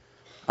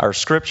Our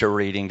scripture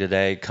reading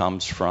today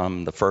comes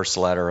from the first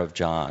letter of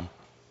John.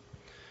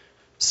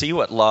 See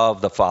what love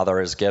the Father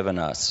has given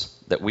us,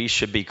 that we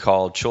should be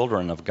called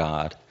children of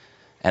God,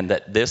 and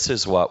that this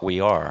is what we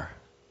are.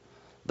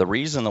 The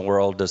reason the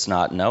world does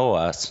not know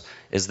us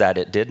is that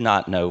it did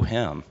not know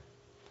him.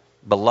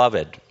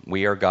 Beloved,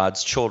 we are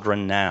God's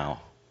children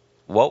now.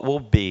 What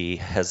will be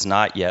has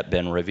not yet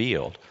been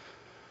revealed.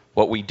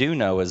 What we do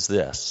know is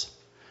this: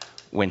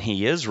 when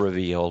he is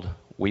revealed,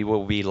 we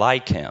will be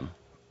like him,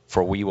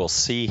 for we will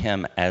see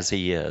him as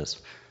he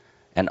is.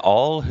 And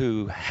all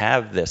who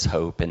have this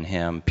hope in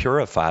him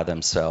purify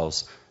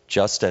themselves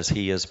just as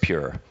he is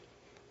pure.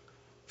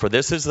 For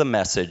this is the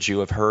message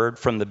you have heard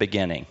from the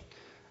beginning,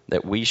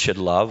 that we should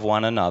love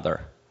one another.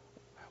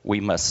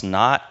 We must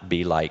not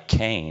be like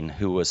Cain,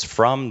 who was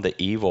from the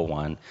evil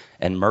one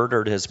and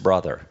murdered his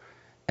brother.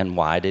 And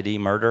why did he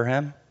murder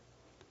him?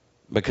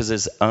 Because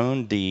his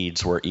own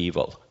deeds were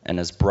evil and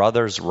his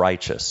brother's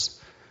righteous.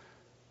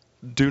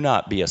 Do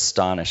not be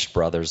astonished,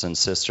 brothers and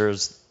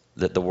sisters,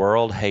 that the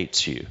world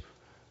hates you.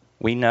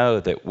 We know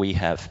that we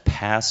have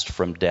passed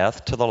from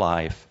death to the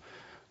life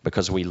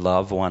because we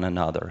love one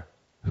another.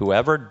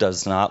 Whoever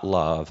does not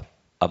love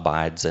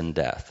abides in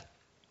death.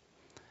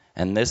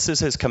 And this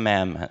is his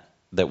commandment,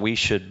 that we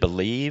should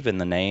believe in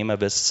the name of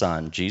his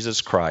Son,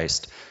 Jesus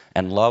Christ,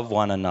 and love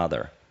one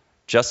another,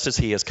 just as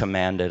he has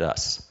commanded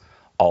us.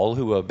 All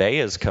who obey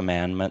his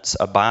commandments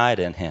abide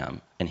in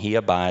him, and he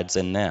abides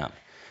in them.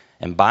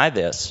 And by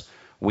this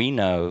we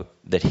know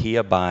that he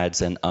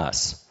abides in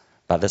us,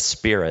 by the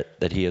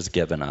Spirit that he has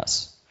given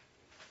us.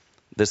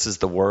 This is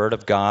the word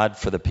of God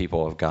for the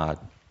people of God.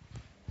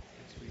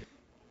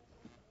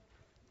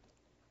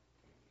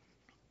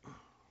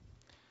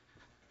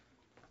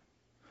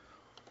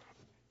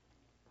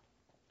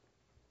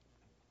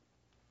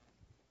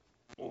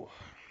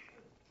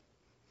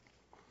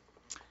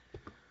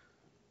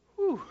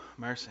 Whew,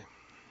 mercy.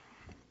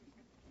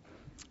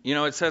 You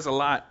know, it says a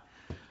lot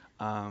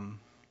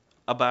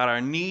about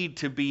our need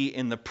to be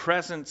in the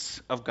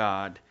presence of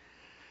God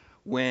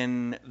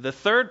when the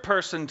third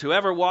person to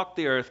ever walk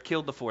the earth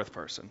killed the fourth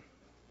person.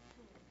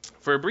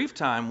 For a brief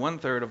time,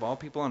 1/3 of all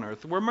people on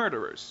earth were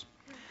murderers.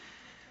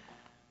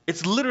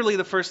 It's literally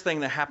the first thing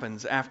that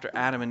happens after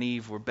Adam and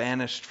Eve were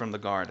banished from the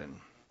garden.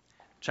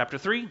 Chapter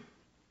 3,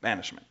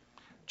 banishment.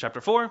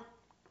 Chapter 4,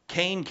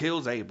 Cain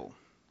kills Abel.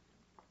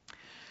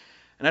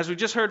 And as we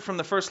just heard from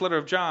the first letter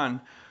of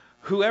John,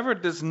 whoever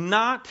does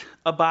not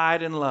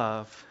abide in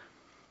love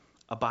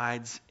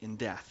abides in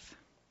death.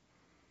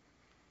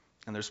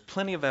 And there's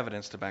plenty of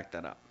evidence to back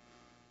that up.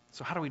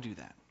 So how do we do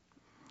that?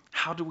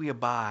 How do we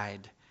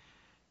abide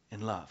in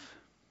love?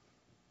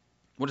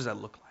 What does that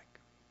look like?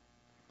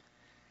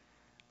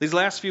 These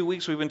last few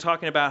weeks we've been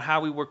talking about how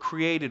we were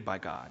created by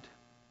God,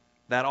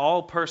 that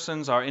all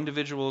persons are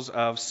individuals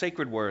of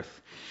sacred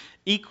worth,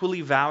 equally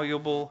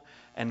valuable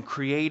and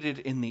created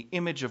in the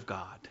image of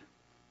God.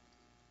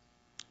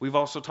 We've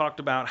also talked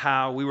about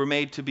how we were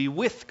made to be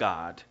with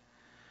God,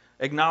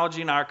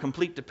 acknowledging our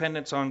complete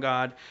dependence on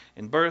God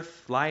in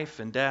birth,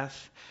 life, and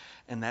death,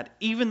 and that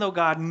even though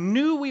God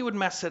knew we would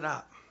mess it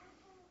up,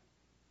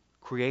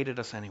 created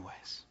us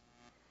anyways,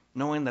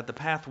 knowing that the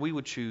path we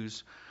would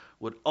choose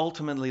would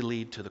ultimately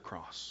lead to the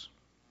cross.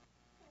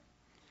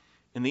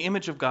 In the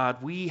image of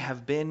God, we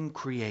have been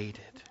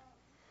created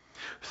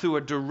through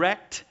a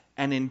direct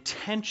and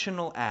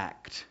intentional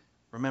act.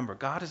 Remember,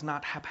 God is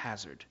not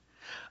haphazard.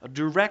 A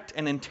direct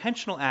and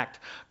intentional act.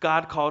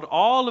 God called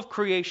all of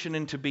creation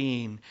into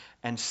being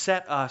and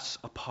set us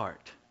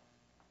apart.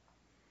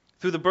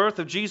 Through the birth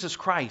of Jesus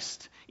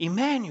Christ,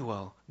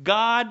 Emmanuel,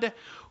 God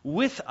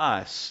with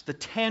us, the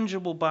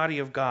tangible body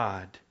of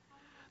God,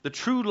 the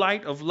true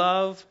light of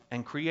love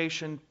and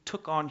creation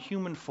took on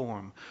human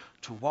form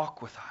to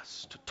walk with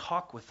us, to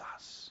talk with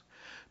us,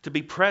 to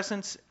be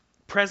present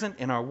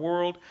in our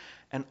world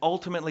and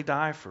ultimately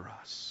die for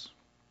us.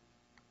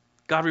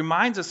 God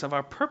reminds us of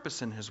our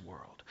purpose in his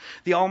world.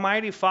 The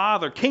Almighty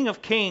Father, King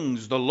of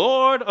Kings, the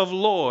Lord of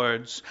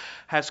Lords,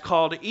 has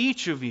called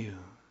each of you,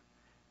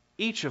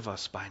 each of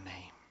us by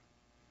name.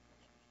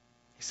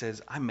 He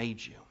says, I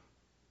made you.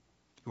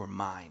 You are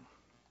mine.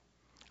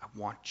 I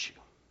want you.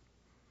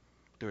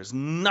 There is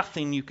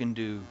nothing you can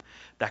do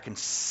that can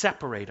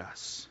separate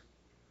us,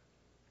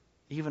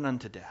 even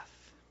unto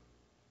death.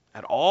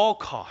 At all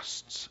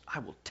costs, I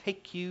will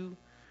take you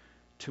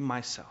to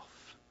myself,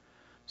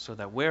 so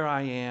that where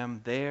I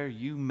am, there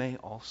you may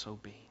also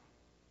be.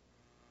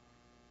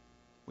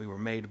 We were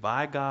made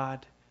by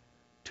God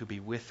to be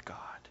with God.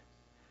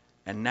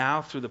 And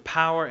now, through the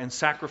power and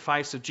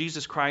sacrifice of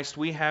Jesus Christ,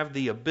 we have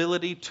the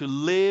ability to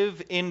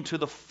live into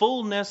the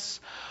fullness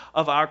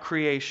of our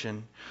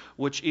creation,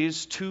 which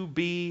is to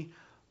be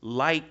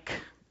like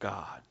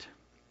God.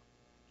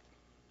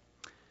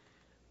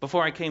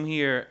 Before I came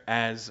here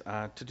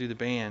to do the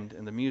band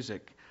and the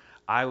music,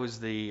 I was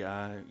the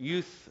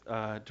youth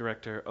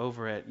director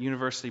over at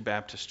University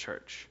Baptist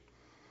Church.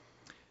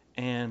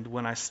 And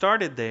when I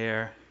started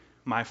there,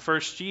 my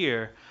first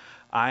year,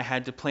 I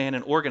had to plan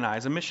and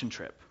organize a mission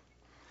trip.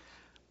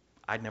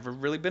 I'd never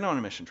really been on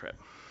a mission trip.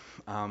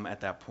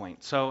 at that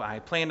point. So I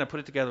planned to put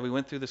it together. We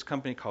went through this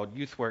company called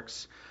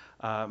YouthWorks.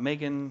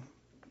 Megan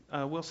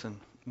Wilson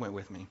went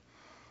with me.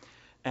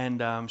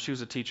 And she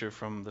was a teacher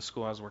from the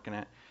school I was working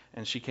at,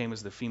 and she came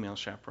as the female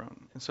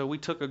chaperone. And so we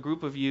took a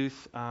group of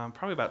youth,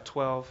 probably about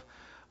 12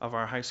 of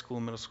our high school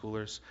and middle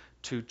schoolers,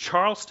 to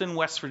Charleston,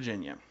 West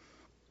Virginia.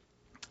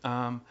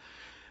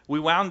 We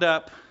wound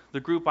up,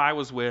 the group I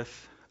was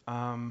with,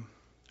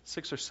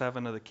 6 or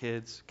 7 of the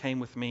kids came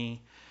with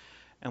me,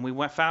 and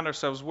we found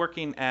ourselves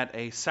working at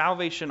a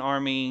Salvation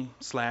Army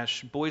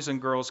 / Boys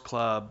and Girls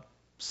Club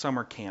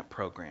summer camp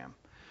program,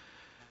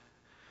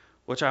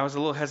 which I was a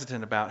little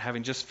hesitant about,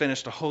 having just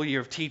finished a whole year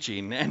of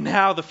teaching. And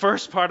now the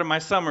first part of my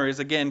summer is,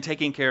 again,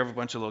 taking care of a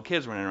bunch of little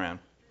kids running around.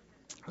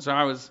 So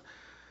I was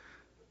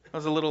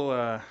a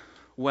little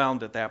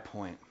whelmed at that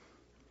point.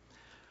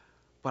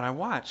 But I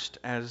watched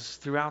as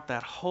throughout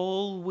that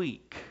whole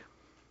week,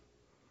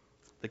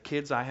 the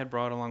kids I had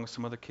brought along with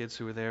some other kids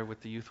who were there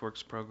with the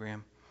YouthWorks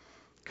program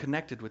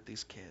connected with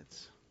these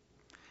kids.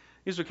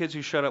 These were kids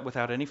who showed up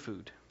without any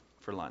food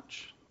for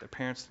lunch. Their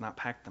parents did not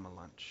pack them a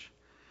lunch.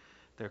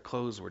 Their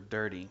clothes were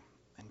dirty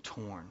and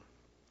torn.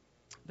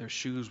 Their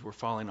shoes were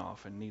falling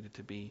off and needed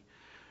to be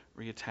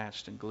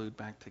reattached and glued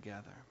back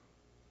together.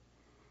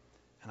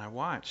 And I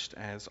watched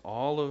as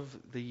all of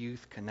the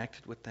youth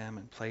connected with them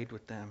and played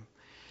with them,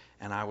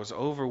 and I was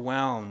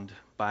overwhelmed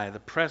by the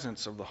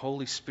presence of the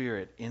Holy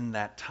Spirit in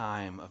that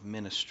time of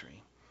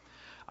ministry.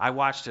 I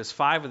watched as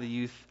 5 of the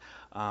youth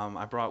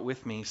I brought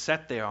with me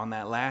sat there on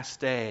that last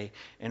day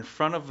in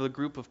front of the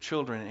group of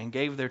children and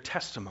gave their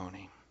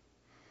testimony,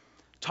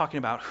 talking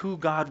about who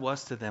God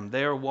was to them,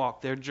 their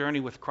walk, their journey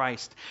with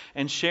Christ,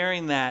 and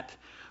sharing that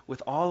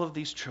with all of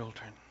these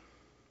children,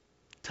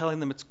 telling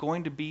them it's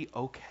going to be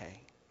okay.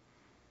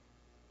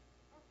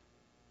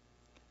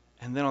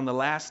 And then on the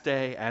last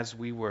day, as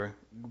we were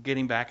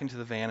getting back into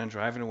the van and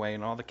driving away,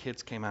 and all the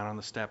kids came out on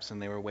the steps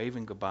and they were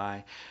waving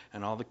goodbye,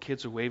 and all the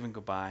kids were waving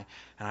goodbye,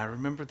 and I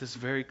remember this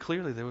very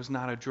clearly. There was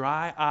not a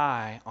dry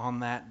eye on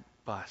that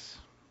bus,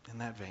 in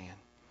that van.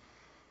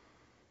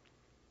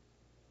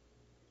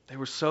 They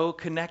were so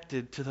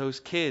connected to those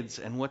kids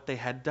and what they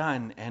had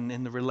done and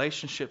in the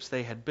relationships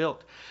they had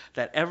built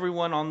that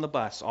everyone on the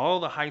bus, all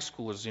the high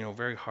schoolers,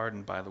 very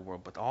hardened by the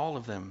world, but all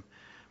of them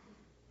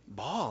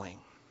bawling.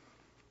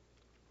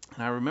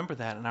 And I remember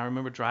that, and I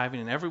remember driving,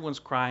 and everyone's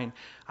crying.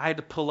 I had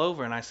to pull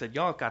over, and I said,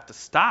 y'all got to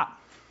stop.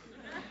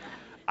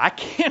 I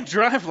can't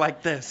drive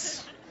like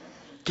this.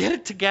 Get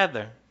it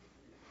together.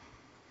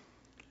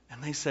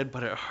 And they said,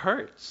 but it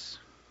hurts.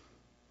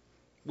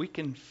 We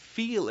can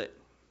feel it.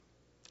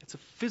 It's a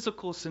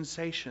physical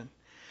sensation.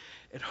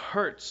 It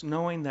hurts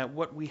knowing that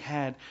what we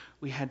had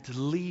to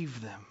leave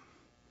them.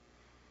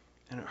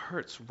 And it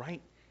hurts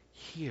right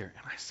here.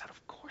 And I said,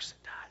 of course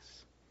it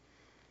does.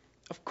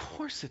 Of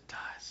course it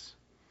does.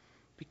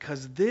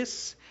 Because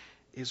this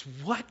is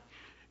what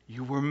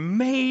you were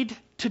made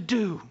to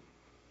do.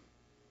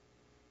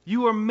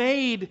 You are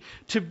made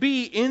to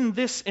be in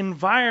this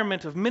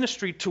environment of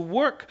ministry, to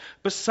work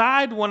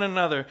beside one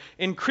another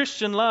in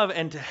Christian love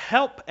and to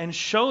help and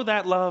show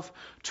that love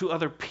to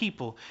other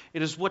people.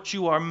 It is what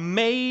you are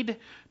made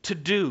to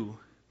do.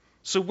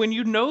 So when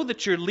you know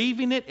that you're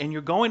leaving it and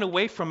you're going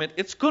away from it,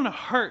 it's going to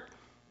hurt.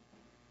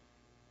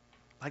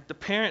 Like the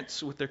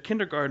parents with their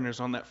kindergartners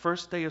on that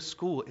first day of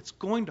school, it's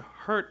going to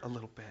hurt a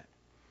little bit.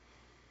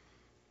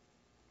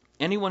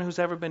 Anyone who's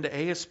ever been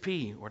to ASP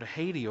or to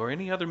Haiti or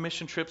any other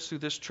mission trips through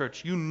this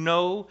church, you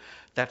know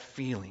that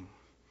feeling.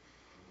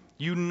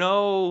 You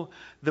know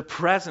the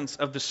presence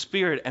of the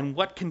Spirit and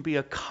what can be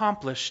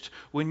accomplished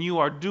when you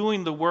are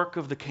doing the work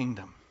of the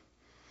kingdom.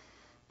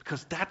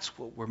 Because that's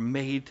what we're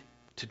made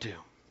to do.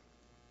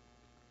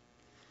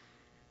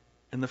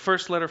 In the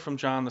first letter from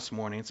John this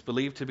morning, it's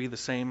believed to be the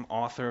same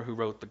author who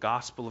wrote the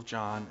Gospel of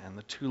John and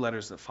the 2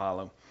 letters that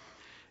follow.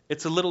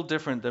 It's a little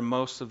different than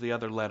most of the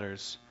other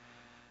letters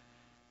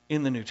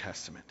in the New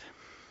Testament.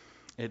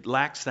 It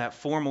lacks that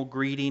formal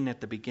greeting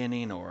at the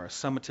beginning or a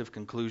summative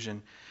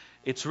conclusion.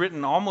 It's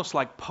written almost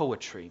like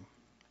poetry,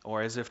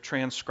 or as if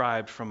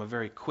transcribed from a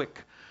very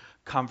quick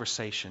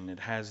conversation. It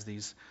has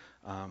these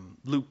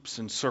loops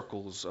and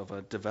circles of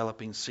a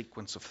developing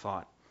sequence of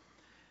thought.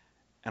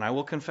 And I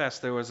will confess,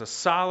 there was a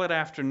solid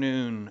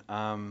afternoon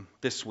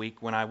this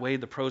week when I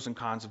weighed the pros and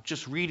cons of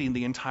just reading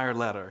the entire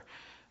letter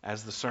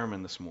as the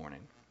sermon this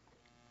morning.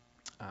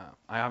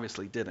 I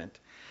obviously didn't.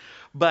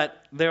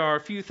 But there are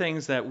a few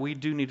things that we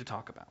do need to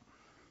talk about.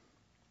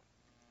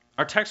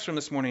 Our text from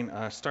this morning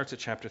starts at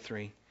chapter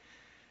 3.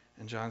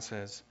 And John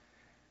says,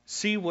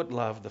 "See what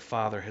love the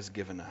Father has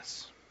given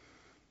us,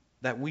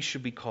 that we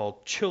should be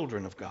called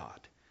children of God.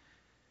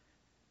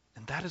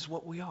 And that is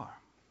what we are.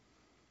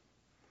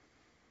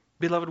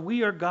 Beloved,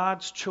 we are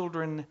God's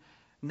children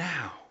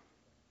now.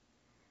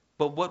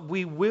 But what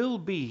we will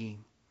be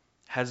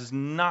has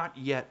not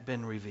yet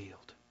been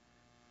revealed.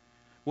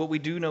 What we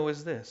do know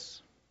is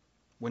this: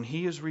 when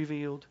He is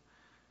revealed,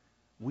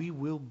 we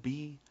will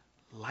be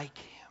like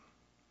Him."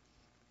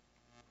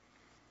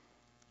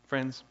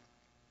 Friends,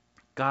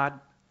 God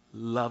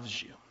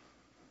loves you.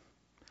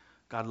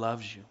 God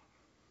loves you.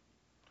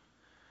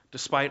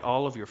 despite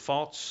all of your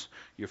faults,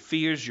 your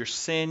fears, your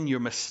sin, your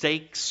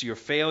mistakes, your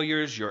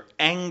failures, your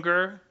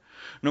anger.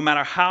 No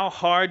matter how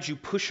hard you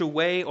push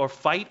away or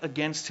fight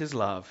against his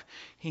love,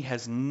 he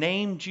has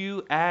named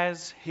you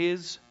as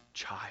his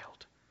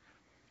child,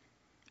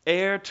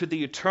 heir to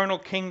the eternal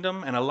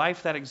kingdom and a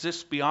life that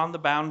exists beyond the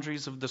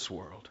boundaries of this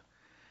world.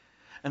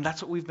 And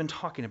that's what we've been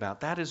talking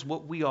about. That is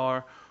what we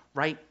are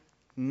right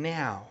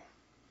now.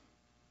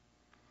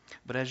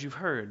 But as you've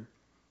heard,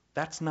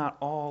 that's not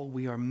all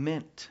we are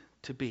meant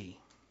to be.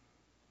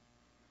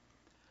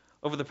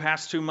 Over the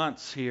past 2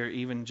 months here,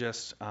 even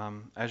just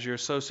as your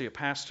associate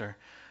pastor,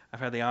 I've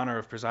had the honor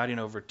of presiding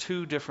over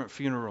 2 different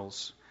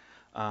funerals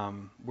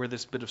where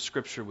this bit of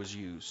scripture was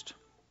used.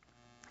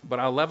 But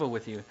I'll level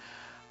with you.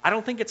 I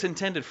don't think it's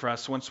intended for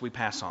us, once we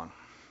pass on,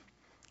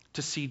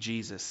 to see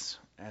Jesus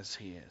as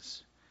he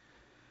is.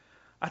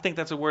 I think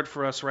that's a word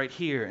for us right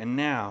here and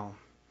now.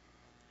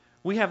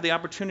 We have the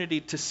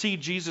opportunity to see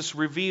Jesus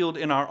revealed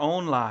in our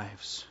own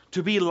lives,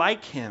 to be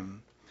like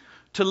him,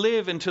 to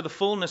live into the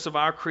fullness of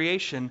our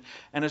creation.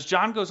 And as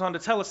John goes on to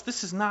tell us,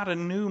 this is not a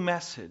new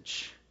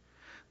message.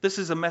 This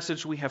is a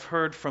message we have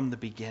heard from the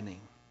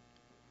beginning.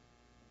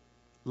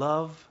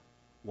 Love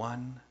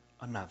one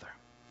another.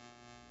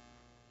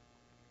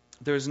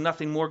 There is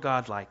nothing more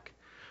godlike,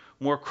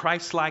 more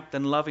Christ-like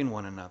than loving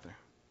one another.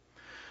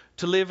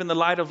 To live in the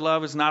light of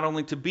love is not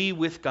only to be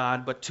with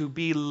God, but to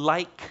be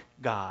like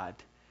God.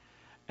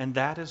 And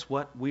that is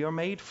what we are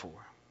made for.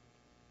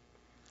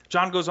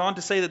 John goes on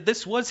to say that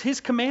this was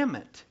his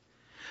commandment,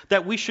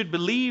 that we should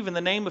believe in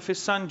the name of his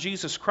Son,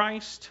 Jesus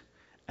Christ,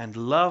 and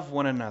love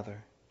one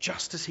another,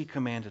 just as he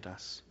commanded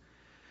us.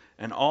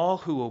 And all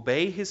who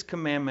obey his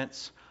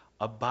commandments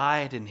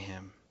abide in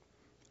him,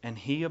 and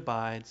he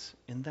abides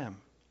in them.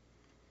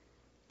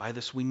 By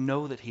this we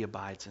know that he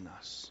abides in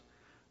us,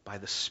 by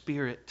the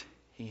Spirit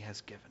he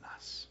has given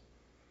us.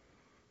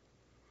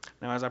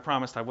 Now, as I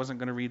promised, I wasn't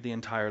going to read the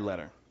entire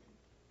letter,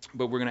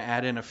 but we're going to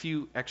add in a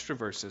few extra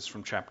verses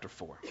from chapter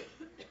 4.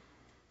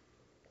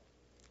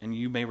 And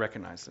you may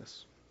recognize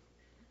this.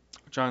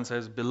 John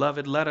says,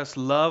 "Beloved, let us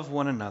love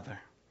one another,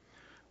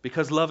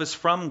 because love is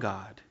from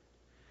God.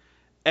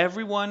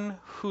 Everyone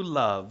who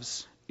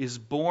loves is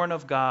born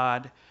of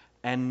God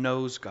and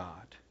knows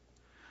God.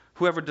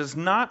 Whoever does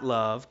not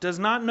love does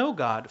not know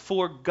God,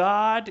 for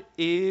God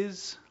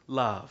is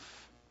love."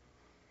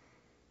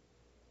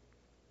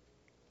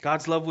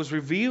 God's love was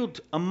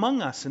revealed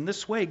among us in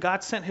this way.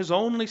 God sent his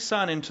only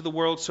Son into the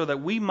world so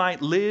that we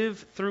might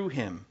live through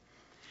him.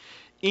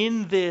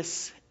 In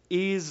this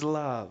is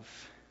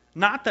love.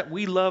 Not that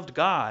we loved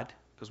God,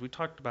 because we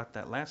talked about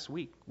that last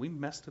week. We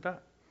messed it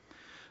up.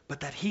 But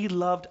that he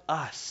loved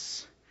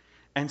us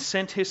and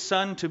sent his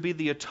Son to be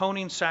the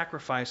atoning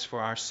sacrifice for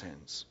our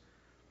sins.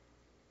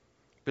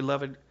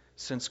 Beloved,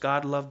 since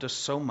God loved us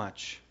so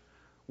much,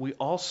 we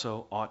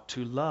also ought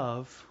to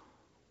love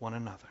one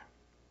another.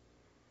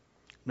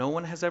 No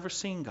one has ever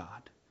seen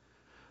God,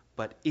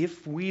 but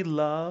if we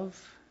love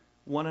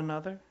one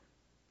another,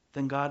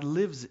 then God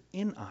lives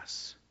in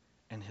us,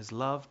 and his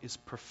love is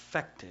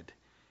perfected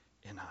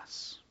in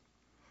us.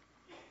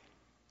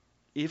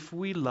 If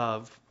we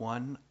love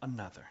one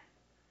another,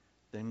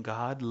 then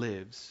God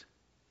lives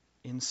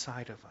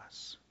inside of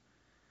us.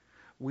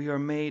 We are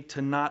made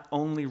to not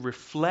only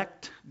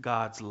reflect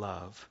God's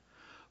love,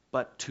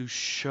 but to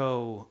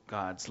show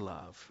God's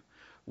love.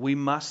 We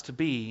must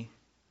be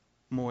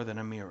more than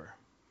a mirror.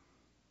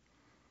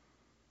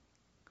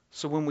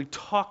 So when we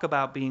talk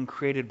about being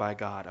created by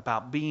God,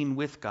 about being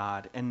with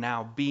God, and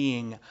now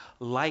being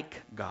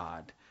like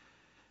God,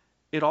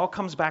 it all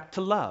comes back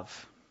to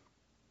love.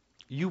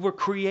 You were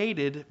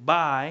created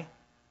by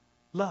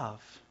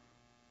love.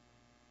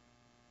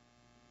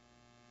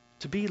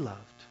 To be loved.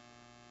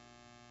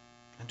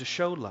 And to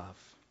show love.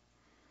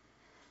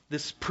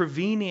 This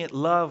prevenient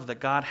love that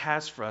God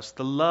has for us,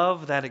 the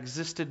love that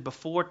existed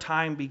before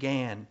time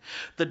began,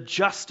 the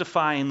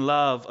justifying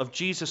love of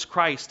Jesus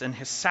Christ and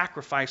his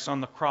sacrifice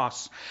on the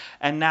cross,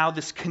 and now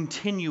this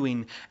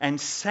continuing and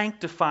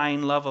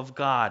sanctifying love of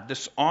God,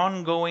 this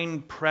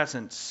ongoing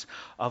presence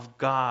of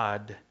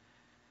God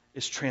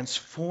is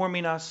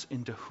transforming us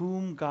into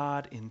whom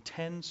God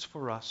intends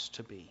for us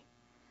to be.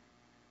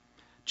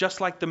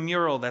 Just like the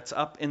mural that's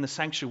up in the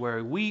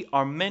sanctuary, we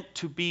are meant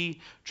to be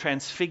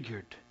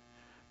transfigured,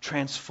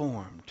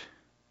 transformed.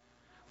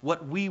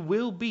 What we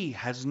will be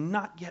has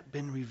not yet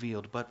been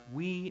revealed, but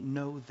we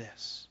know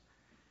this.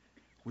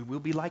 We will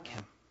be like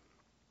him.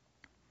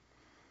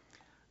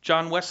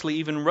 John Wesley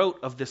even wrote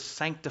of this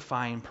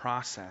sanctifying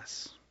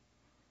process.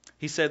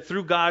 He said,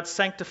 "Through God's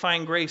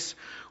sanctifying grace,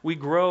 we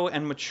grow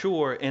and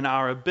mature in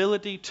our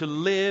ability to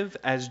live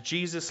as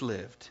Jesus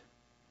lived.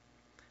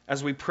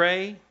 As we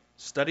pray,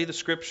 study the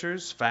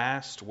scriptures,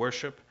 fast,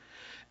 worship,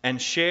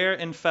 and share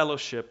in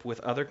fellowship with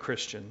other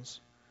Christians,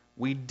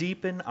 we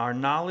deepen our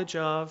knowledge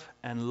of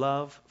and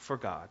love for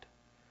God.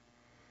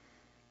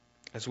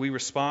 As we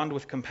respond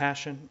with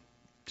compassion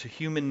to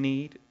human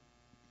need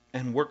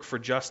and work for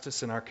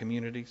justice in our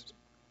communities,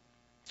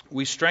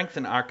 we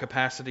strengthen our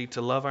capacity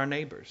to love our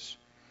neighbors.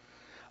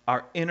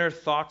 our inner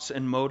thoughts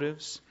and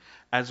motives,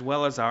 as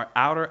well as our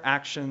outer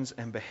actions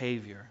and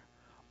behavior,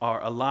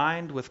 are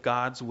aligned with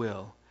God's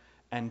will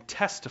and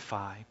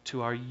testify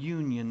to our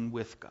union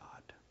with God.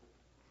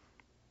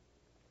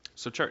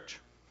 So, church,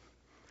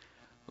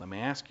 let me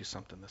ask you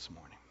something this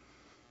morning.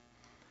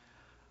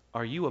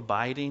 Are you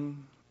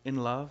abiding in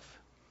love?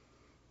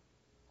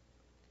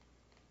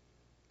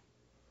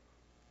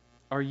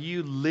 Are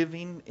you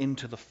living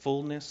into the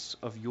fullness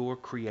of your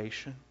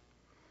creation?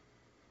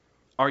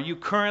 Are you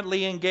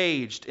currently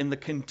engaged in the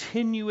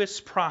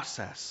continuous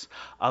process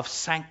of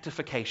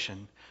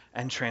sanctification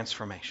and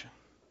transformation?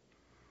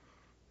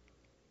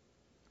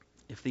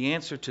 If the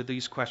answer to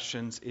these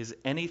questions is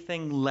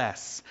anything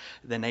less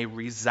than a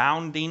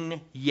resounding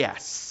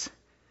yes,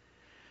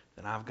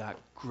 then I've got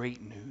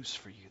great news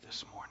for you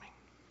this morning.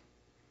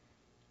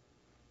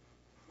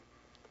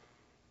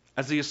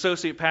 As the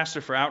associate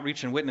pastor for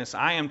Outreach and Witness,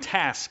 I am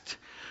tasked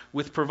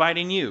with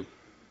providing you,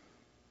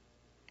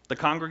 the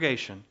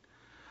congregation,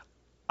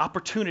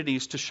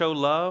 opportunities to show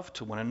love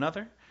to one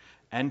another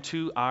and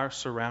to our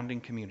surrounding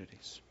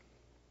communities.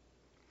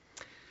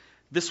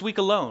 This week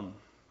alone,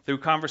 through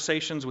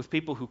conversations with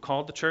people who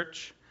called the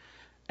church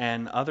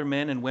and other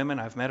men and women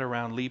I've met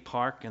around Lee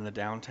Park in the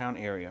downtown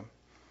area,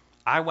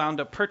 I wound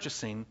up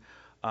purchasing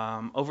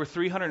over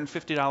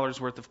 $350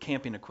 worth of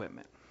camping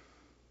equipment.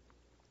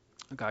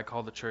 A guy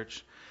called the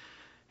church.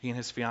 He and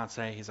his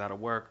fiance, he's out of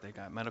work. They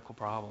got medical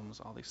problems,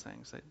 all these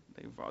things.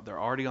 They're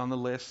already on the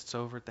lists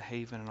over at the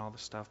Haven and all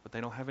this stuff, but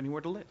they don't have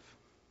anywhere to live.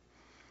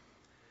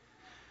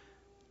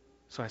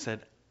 So I said,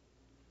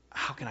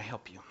 how can I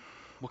help you?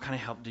 What kind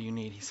of help do you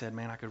need? He said,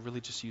 man, I could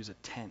really just use a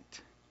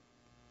tent.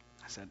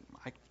 I said,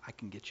 I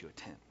can get you a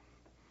tent.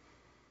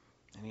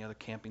 Any other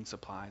camping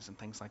supplies and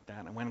things like that.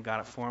 And I went and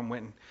got it for him,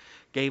 went and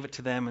gave it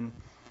to them. And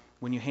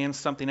when you hand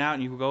something out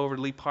and you go over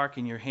to Lee Park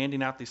and you're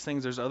handing out these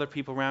things, there's other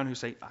people around who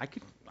say, I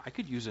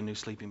could use a new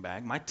sleeping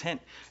bag. My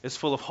tent is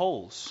full of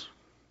holes.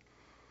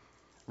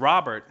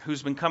 Robert,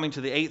 who's been coming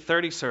to the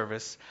 8:30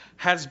 service,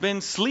 has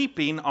been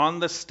sleeping on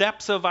the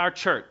steps of our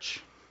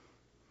church.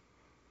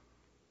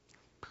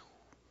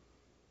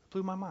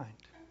 Blew my mind.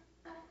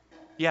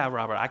 Yeah,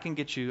 Robert, I can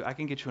get you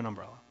an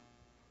umbrella.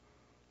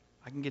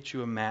 I can get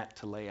you a mat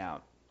to lay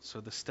out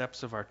so the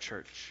steps of our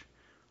church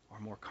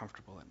are more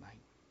comfortable at night.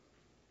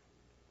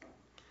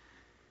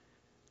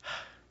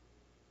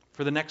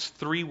 For the next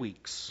 3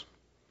 weeks,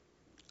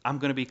 I'm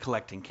going to be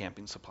collecting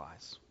camping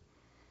supplies.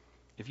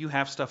 If you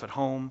have stuff at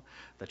home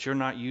that you're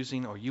not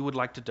using or you would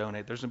like to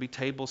donate, there's going to be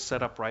tables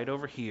set up right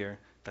over here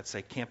that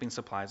say camping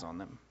supplies on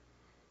them.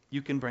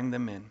 You can bring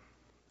them in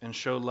and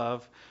show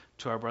love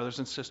to our brothers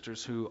and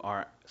sisters who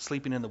are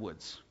sleeping in the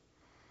woods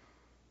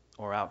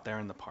or out there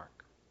in the park.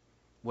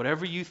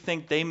 Whatever you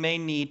think they may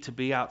need to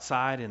be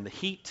outside in the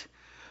heat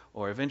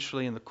or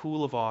eventually in the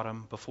cool of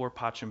autumn before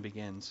Pachim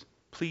begins,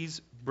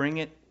 please bring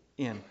it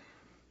in.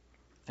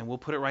 And we'll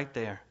put it right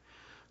there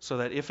so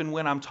that if and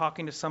when I'm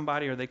talking to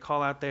somebody or they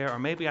call out there, or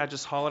maybe I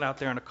just haul it out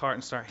there in a cart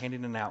and start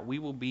handing it out, we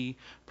will be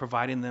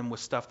providing them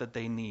with stuff that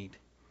they need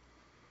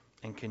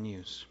and can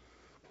use.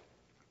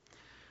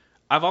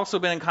 I've also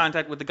been in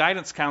contact with the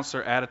guidance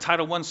counselor at a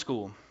Title I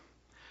school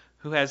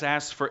who has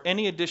asked for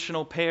any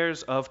additional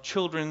pairs of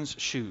children's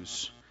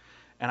shoes.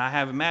 And I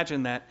have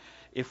imagined that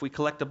if we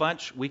collect a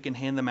bunch, we can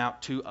hand them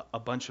out to a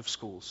bunch of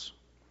schools.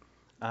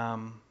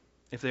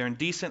 If they're in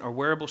decent or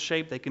wearable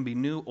shape, they can be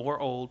new or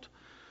old.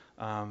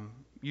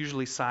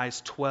 Usually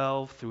size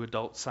 12 through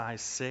adult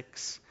size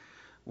 6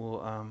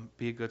 will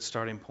be a good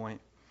starting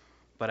point.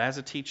 But as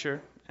a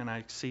teacher, and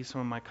I see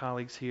some of my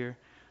colleagues here,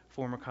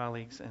 former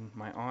colleagues, and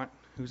my aunt,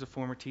 who's a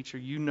former teacher,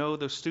 you know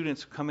those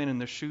students who come in and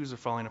their shoes are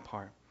falling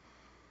apart.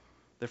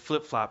 Their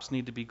flip-flops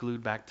need to be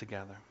glued back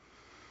together.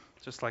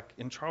 Just like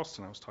in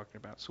Charleston I was talking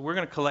about. So we're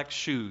going to collect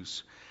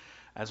shoes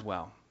as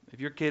well. If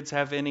your kids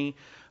have any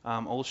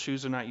old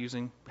shoes they're not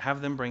using,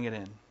 have them bring it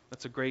in.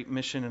 That's a great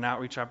mission and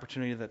outreach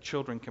opportunity that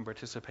children can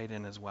participate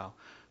in as well,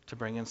 to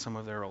bring in some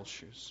of their old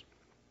shoes.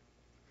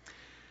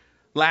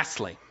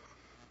 Lastly,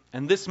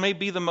 and this may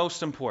be the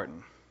most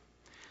important,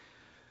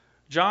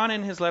 John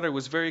in his letter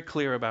was very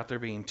clear about there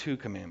being 2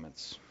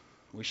 commandments.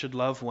 We should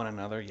love one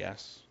another,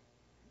 yes.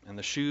 And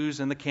the shoes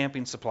and the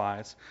camping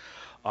supplies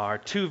are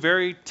 2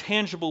 very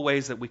tangible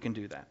ways that we can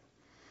do that.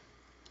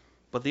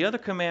 But the other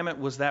commandment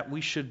was that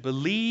we should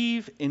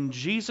believe in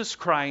Jesus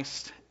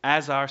Christ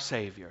as our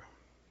Savior.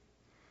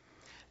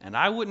 And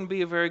I wouldn't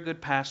be a very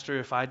good pastor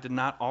if I did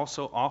not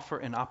also offer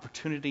an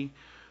opportunity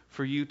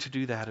for you to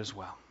do that as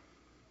well.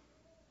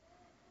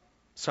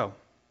 So,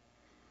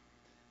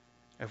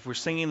 if we're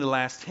singing the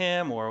last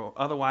hymn or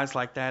otherwise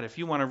like that, if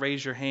you want to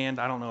raise your hand,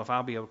 I don't know if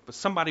I'll be able, but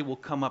somebody will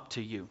come up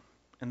to you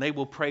and they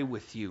will pray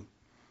with you.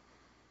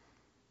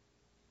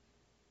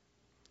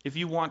 If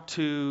you want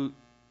to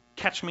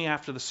catch me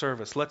after the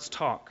service, let's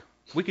talk.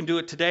 We can do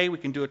it today, we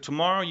can do it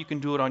tomorrow, you can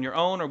do it on your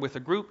own or with a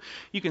group.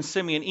 You can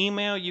send me an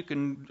email, you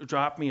can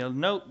drop me a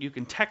note, you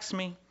can text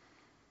me.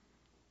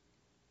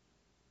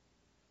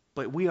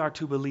 But we are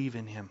to believe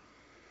in Him.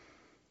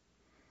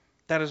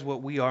 That is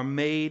what we are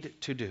made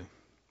to do.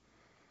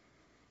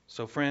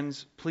 So,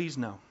 friends, please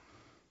know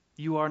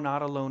you are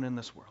not alone in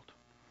this world.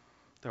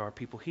 There are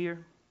people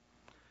here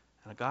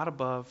and a God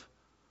above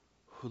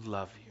who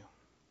love you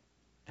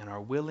and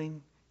are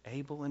willing,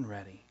 able, and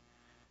ready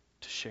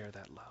to share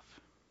that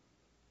love.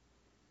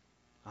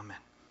 Amen.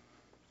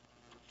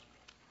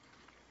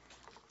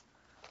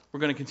 We're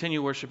going to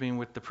continue worshiping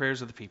with the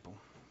prayers of the people,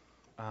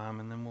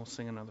 and then we'll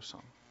sing another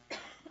song.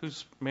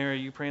 Mary,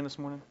 are you praying this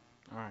morning?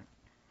 All right.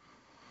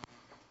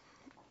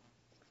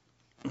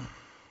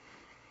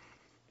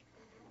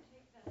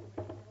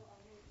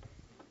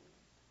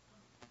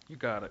 You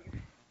got it.